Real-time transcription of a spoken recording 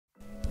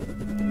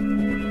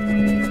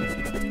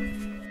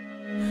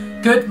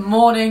Good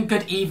morning,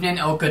 good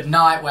evening or good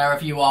night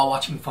wherever you are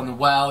watching from the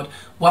world.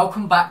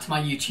 Welcome back to my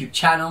YouTube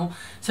channel.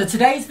 So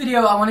today's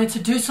video I wanted to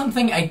do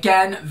something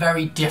again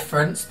very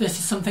different. This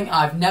is something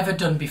I've never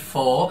done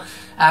before.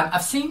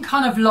 I've seen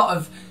kind of a lot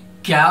of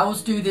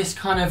girls do this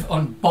kind of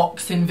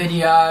unboxing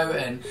video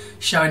and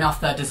showing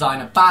off their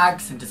designer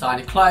bags and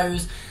designer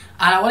clothes,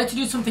 and I wanted to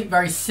do something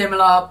very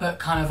similar but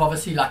kind of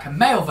obviously like a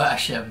male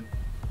version.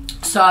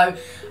 So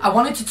I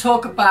wanted to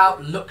talk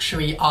about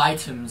luxury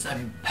items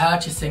and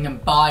purchasing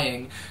and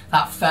buying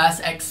that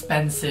first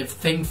expensive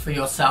thing for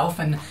yourself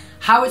and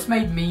how it's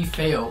made me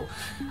feel.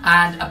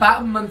 And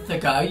about a month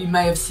ago, you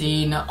may have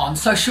seen on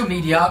social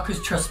media,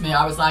 because trust me,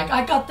 I was like,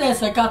 I got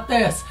this.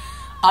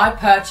 I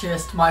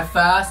purchased my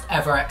first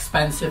ever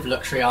expensive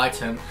luxury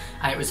item,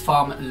 and it was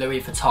from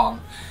Louis Vuitton.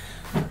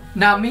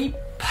 Now me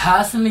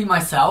personally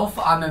myself,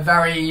 I'm a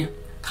very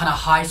kind of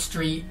high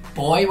street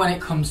boy when it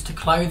comes to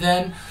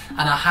clothing,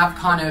 and I have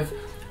kind of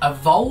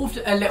evolved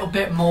a little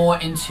bit more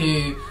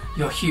into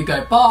your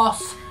Hugo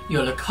Boss,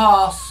 your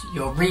Lacoste,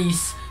 your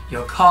Reiss,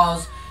 your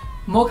COS,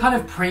 more kind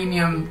of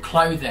premium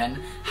clothing.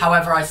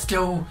 However, I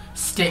still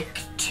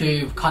stick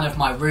to kind of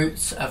my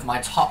roots of my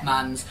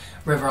Topmans,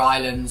 River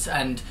Islands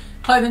and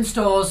clothing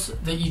stores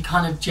that you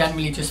kind of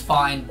generally just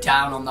find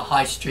down on the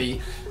high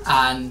street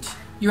and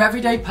your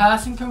everyday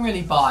person can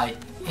really buy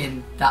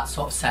in that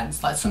sort of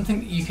sense, like something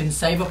that you can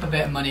save up a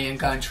bit of money and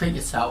go and treat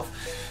yourself.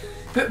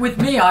 But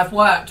with me, I've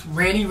worked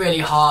really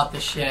hard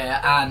this year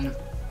and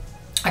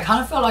I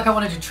kind of felt like I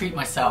wanted to treat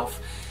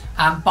myself,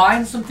 and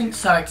buying something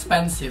so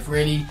expensive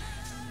really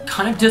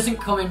kind of doesn't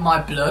come in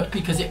my blood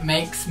because it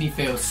makes me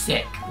feel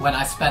sick when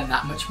I spend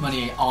that much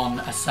money on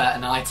a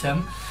certain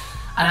item.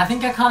 And I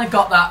think I kind of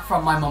got that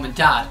from my mum and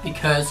dad,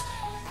 because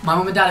my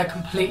mum and dad are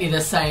completely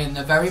the same.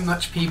 They're very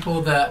much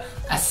people that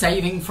are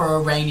saving for a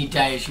rainy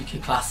day, as you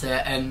could class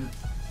it, and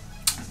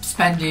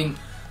spending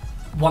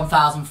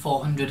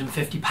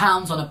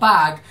 £1,450 on a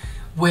bag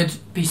would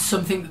be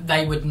something that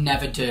they would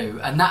never do.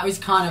 And that is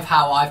kind of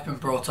how I've been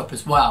brought up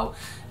as well.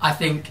 I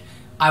think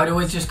I would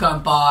always just go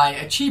and buy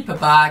a cheaper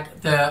bag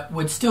that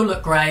would still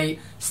look great,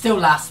 still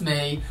last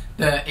me,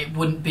 but it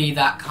wouldn't be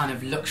that kind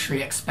of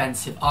luxury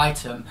expensive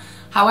item.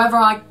 However,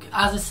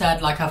 as I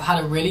said, like I've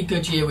had a really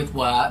good year with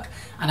work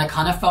and I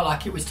kind of felt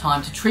like it was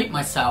time to treat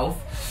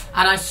myself,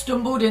 and I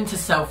stumbled into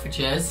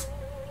Selfridges.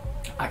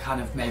 I kind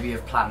of maybe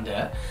have planned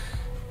it.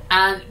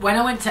 And when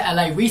I went to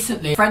LA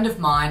recently, a friend of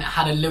mine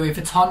had a Louis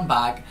Vuitton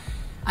bag,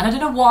 and I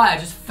don't know why, I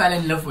just fell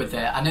in love with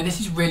it. I know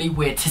this is really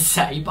weird to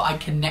say, but I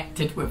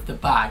connected with the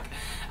bag.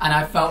 And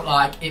I felt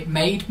like it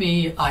made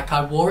me, like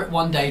I wore it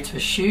one day to a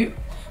shoot,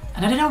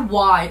 and I don't know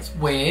why, it's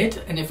weird.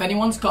 And if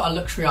anyone's got a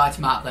luxury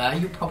item out there,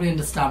 you'll probably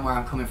understand where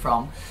I'm coming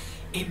from.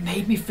 It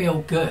made me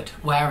feel good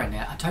wearing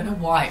it. I don't know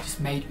why, it just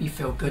made me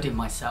feel good in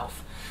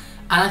myself.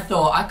 And I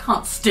thought, I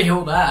can't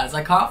steal theirs.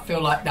 I can't feel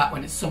like that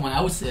when it's someone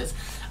else's.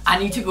 I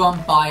need to go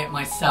and buy it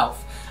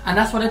myself. And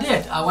that's what I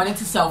did. I went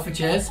into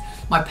Selfridges.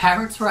 My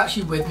parents were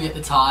actually with me at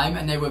the time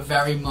and they were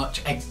very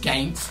much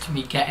against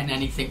me getting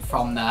anything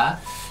from there,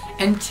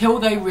 until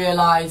they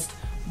realised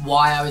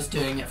why I was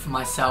doing it for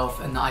myself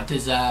and that I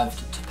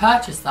deserved to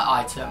purchase that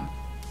item.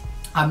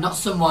 I'm not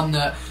someone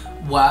that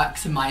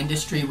works in my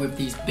industry with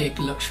these big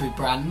luxury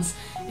brands.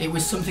 It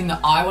was something that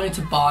I wanted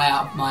to buy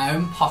out of my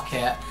own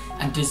pocket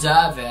and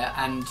deserve it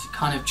and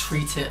kind of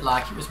treat it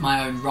like it was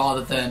my own,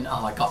 rather than,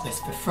 oh, I got this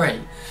for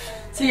free.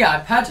 So yeah, I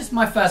purchased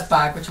my first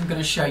bag, which I'm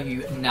going to show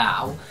you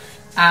now,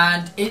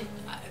 and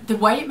the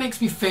way it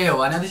makes me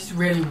feel, I know this is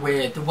really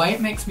weird, the way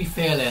it makes me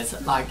feel is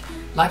like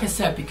I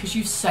said, because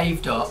you've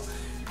saved up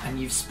and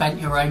you've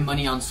spent your own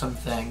money on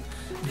something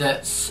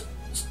that's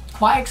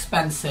quite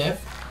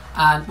expensive,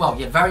 and well,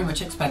 yeah, very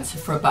much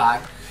expensive for a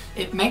bag,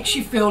 it makes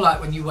you feel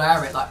like when you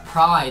wear it, like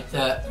pride,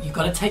 that you've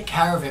got to take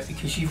care of it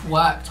because you've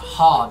worked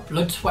hard,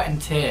 blood, sweat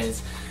and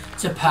tears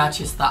to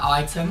purchase that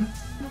item.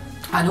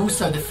 And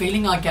also the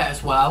feeling I get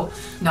as well,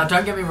 now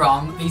don't get me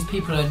wrong, these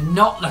people are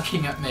not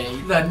looking at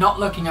me, they're not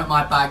looking at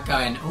my bag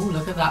going, oh,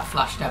 look at that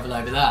flash devil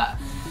over there.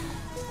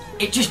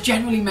 It just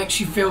generally makes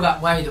you feel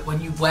that way, that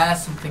when you wear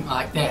something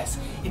like this,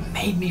 it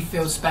made me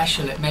feel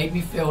special. It made me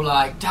feel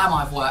like, damn,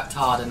 I've worked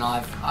hard and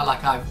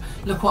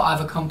look what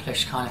I've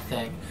accomplished, kind of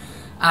thing.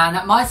 And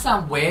that might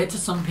sound weird to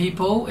some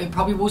people, it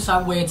probably will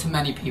sound weird to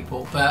many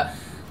people, but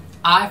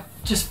I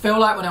just feel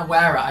like when I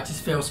wear it, I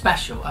just feel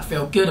special. I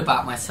feel good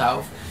about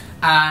myself.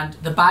 And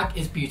the bag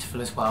is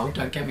beautiful as well,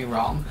 don't get me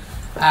wrong.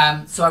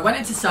 So I went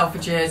into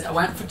Selfridges, I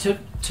went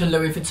to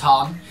Louis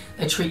Vuitton.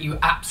 They treat you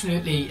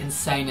absolutely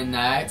insane in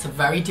there. It's a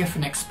very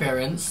different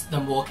experience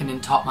than walking in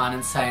Topman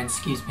and saying,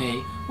 excuse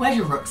me, where's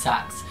your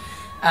rucksacks?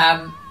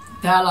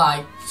 They're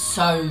like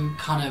so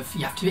kind of,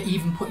 you have to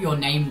even put your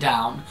name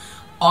down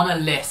on a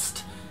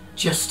list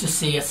just to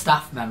see a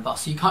staff member.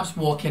 So you can't just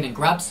walk in and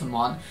grab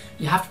someone,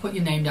 you have to put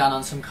your name down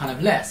on some kind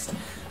of list.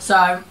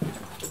 So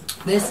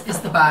this is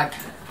the bag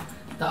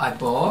that I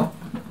bought.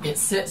 It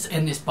sits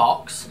in this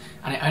box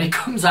and it only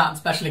comes out on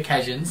special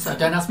occasions, so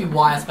don't ask me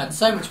why I spent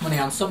so much money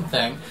on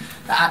something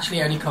that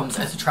actually only comes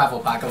as a travel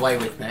bag away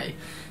with me.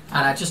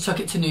 and I just took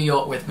it to New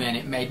York with me and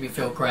it made me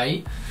feel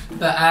great.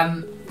 But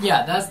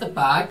yeah, there's the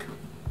bag,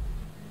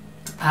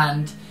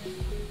 and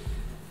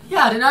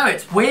yeah, I don't know,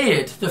 it's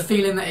weird, the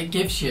feeling that it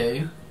gives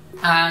you,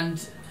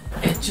 and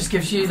it just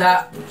gives you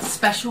that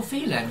special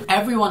feeling.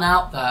 Everyone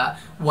out there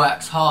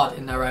works hard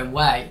in their own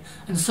way,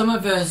 and some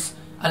of us,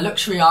 a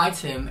luxury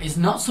item is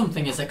not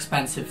something as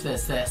expensive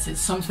as this. It's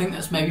something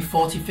that's maybe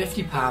 40,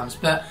 50 pounds,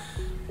 but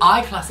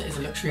I class it as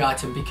a luxury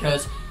item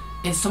because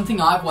it's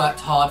something I've worked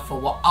hard for,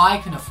 what I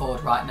can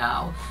afford right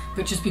now.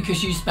 But just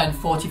because you spend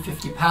 40,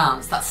 50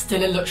 pounds, that's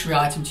still a luxury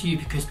item to you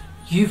because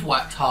you've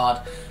worked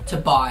hard to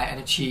buy and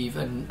achieve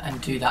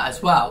and do that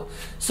as well.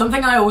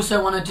 Something I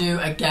also want to do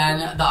again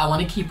that I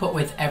want to keep up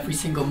with every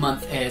single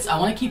month is I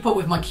want to keep up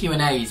with my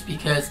Q&As,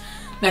 because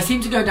they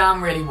seem to go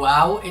down really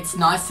well. It's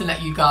nice to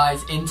let you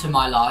guys into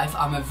my life.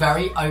 I'm a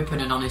very open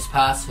and honest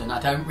person. I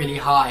don't really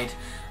hide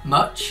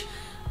much,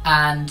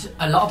 and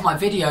a lot of my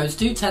videos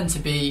do tend to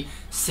be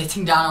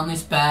sitting down on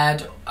this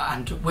bed,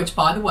 and which,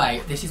 by the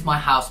way, this is my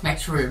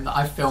housemate's room that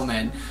I film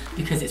in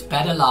because it's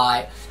better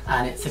light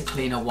and it's a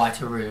cleaner,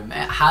 whiter room.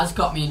 It has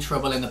got me in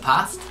trouble in the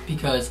past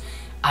because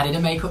I did a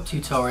makeup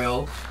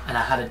tutorial and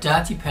I had a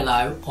dirty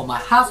pillow, or my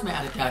housemate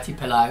had a dirty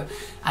pillow,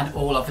 and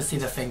all obviously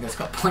the fingers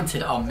got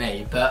pointed on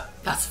me, but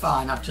that's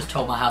fine. I've just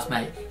told my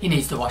housemate he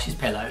needs to wash his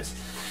pillows.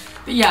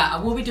 But yeah,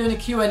 I will be doing a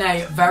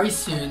Q&A very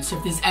soon, so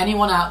if there's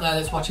anyone out there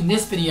that's watching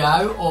this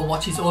video or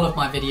watches all of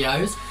my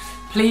videos,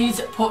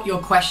 please put your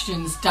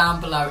questions down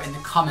below in the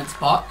comments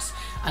box,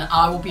 and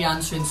I will be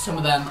answering some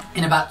of them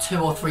in about 2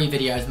 or 3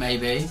 videos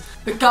maybe.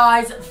 But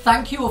guys,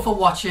 thank you all for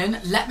watching.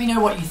 Let me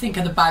know what you think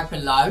of the bag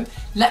below.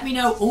 Let me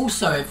know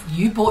also if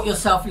you bought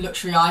yourself a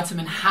luxury item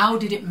and how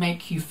did it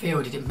make you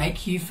feel? Did it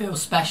make you feel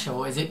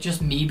special? Is it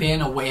just me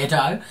being a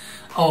weirdo?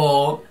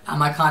 Or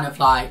am I kind of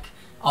like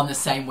on the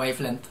same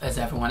wavelength as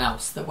everyone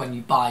else, that when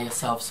you buy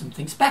yourself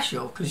something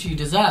special because you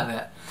deserve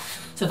it?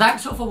 So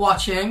thanks all for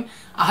watching.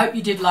 I hope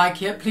you did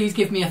like it. Please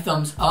give me a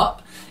thumbs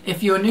up.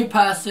 If you're a new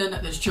person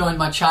that's joined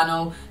my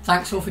channel,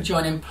 thanks all for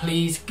joining.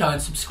 Please go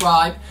and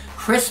subscribe.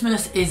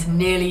 Christmas is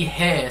nearly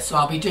here, so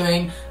I'll be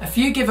doing a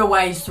few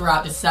giveaways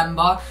throughout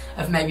December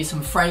of maybe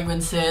some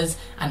fragrances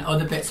and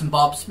other bits and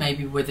bobs,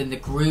 maybe within the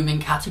grooming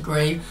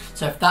category.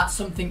 So if that's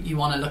something you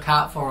want to look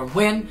out for and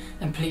win,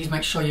 then please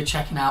make sure you're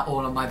checking out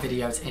all of my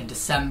videos in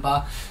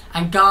December.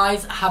 And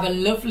guys, have a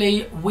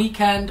lovely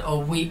weekend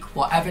or week,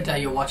 whatever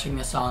day you're watching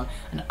this on,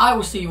 and I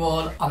will see you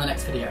all on the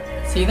next video.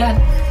 See you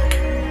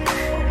then.